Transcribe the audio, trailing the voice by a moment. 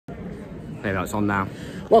Maybe that's on now.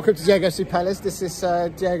 Welcome to Diego C. Palace. This is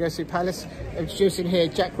Diego C. Palace. Introducing here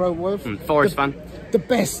Jack Roworth. Forest fan. The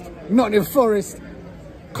best Nottingham Forest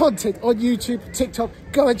content on YouTube, TikTok.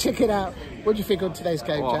 Go and check it out. What do you think on today's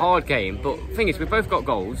game, Well, Jack? hard game, but the thing is, we both got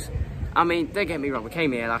goals. I mean, don't get me wrong, we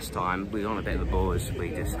came here last time, we were on a bit of a buzz, we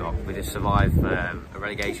just survived a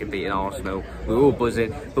relegation, beating Arsenal, we were all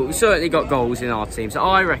buzzing, but we certainly got goals in our team, so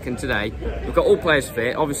I reckon today, we've got all players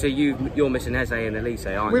fit. Obviously you're missing Eze and Elise,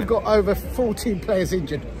 aren't you? We've got over 14 players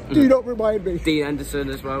injured, do not remind me. Dean Andersen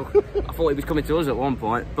as well. I thought he was coming to us at one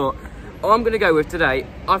point, but I'm going to go with today,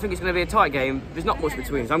 I think it's going to be a tight game, there's not much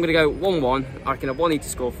between us. I'm going to go 1-1, I reckon one need to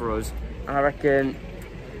score for us, I reckon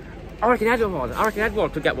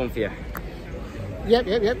Edouard could get one for you.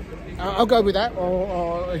 Yep. I'll go with that.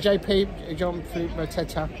 Or JP, Jean-Philippe,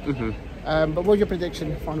 Mateta. But what's your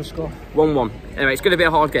prediction, final score? 1-1. Anyway, it's going to be a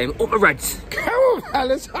hard game. Up the Reds! Come on,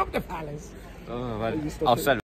 Palace! Up the Palace! Oh, well, I'll send